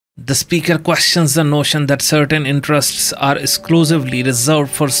The speaker questions the notion that certain interests are exclusively reserved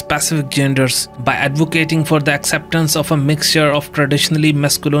for specific genders by advocating for the acceptance of a mixture of traditionally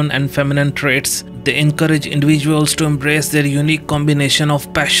masculine and feminine traits. They encourage individuals to embrace their unique combination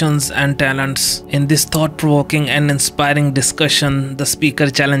of passions and talents. In this thought-provoking and inspiring discussion, the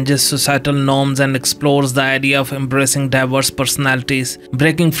speaker challenges societal norms and explores the idea of embracing diverse personalities,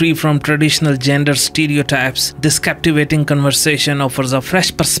 breaking free from traditional gender stereotypes. This captivating conversation offers a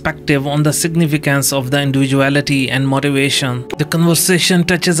fresh perspective on the significance of the individuality and motivation. The conversation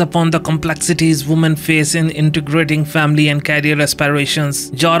touches upon the complexities women face in integrating family and career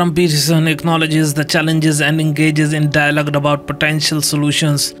aspirations. Jordan Peterson acknowledges the challenges and engages in dialogue about potential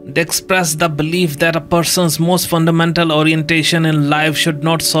solutions. They express the belief that a person's most fundamental orientation in life should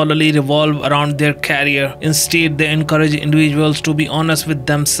not solely revolve around their career. Instead, they encourage individuals to be honest with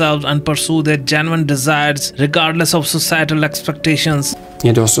themselves and pursue their genuine desires regardless of societal expectations.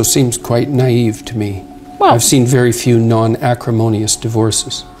 It also seems quite naive to me. Well, I've seen very few non-acrimonious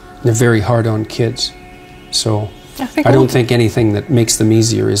divorces. They're very hard on kids. So I don't think anything that makes them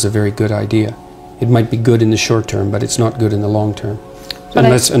easier is a very good idea. It might be good in the short term, but it's not good in the long term.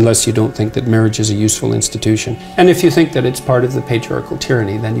 Unless you don't think that marriage is a useful institution. And if you think that it's part of the patriarchal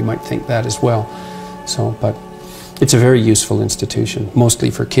tyranny, then you might think that as well. But it's a very useful institution,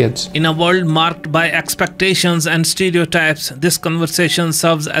 mostly for kids. In a world marked by expectations and stereotypes, this conversation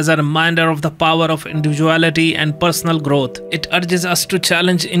serves as a reminder of the power of individuality and personal growth. It urges us to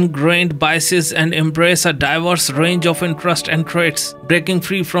challenge ingrained biases and embrace a diverse range of interests and traits, breaking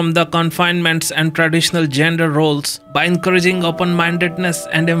free from the confinements and traditional gender roles. By encouraging open-mindedness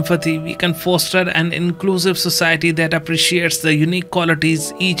and empathy, we can foster an inclusive society that appreciates the unique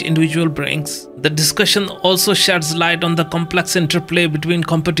qualities each individual brings. The discussion also sheds light on the complex interplay between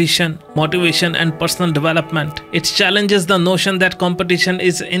competition, motivation, and personal development. It challenges the notion that competition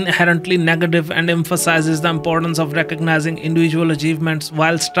is inherently negative and emphasizes the importance of recognizing individual achievements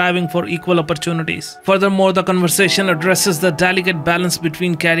while striving for equal opportunities. Furthermore, the conversation addresses the delicate balance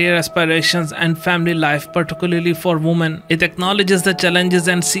between career aspirations and family life, particularly for women. It acknowledges the challenges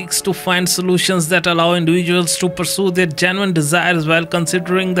and seeks to find solutions that allow individuals to pursue their genuine desires while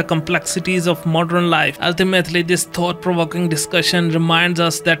considering the complexities of modern life. Ultimately, this thought-provoking discussion reminds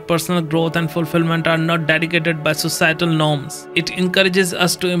us that personal growth and fulfillment are not dedicated by societal norms. It encourages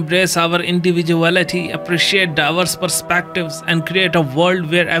us to embrace our individuality, appreciate diverse perspectives, and create a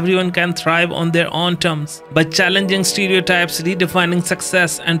world where everyone can thrive on their own terms. By challenging stereotypes, redefining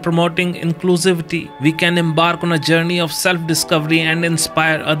success, and promoting inclusivity, we can embark on a journey of self-discovery and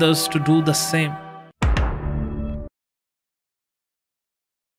inspire others to do the same.